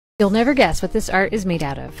You'll never guess what this art is made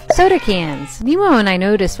out of. Soda cans! Nemo and I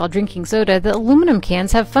noticed while drinking soda that aluminum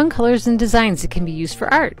cans have fun colors and designs that can be used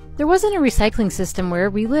for art. There wasn't a recycling system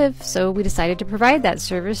where we live, so we decided to provide that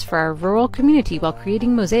service for our rural community while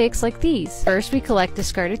creating mosaics like these. First, we collect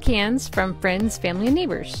discarded cans from friends, family, and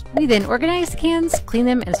neighbors. We then organize the cans, clean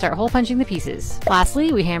them, and start hole punching the pieces.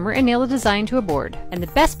 Lastly, we hammer and nail the design to a board. And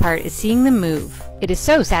the best part is seeing them move. It is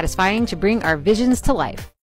so satisfying to bring our visions to life.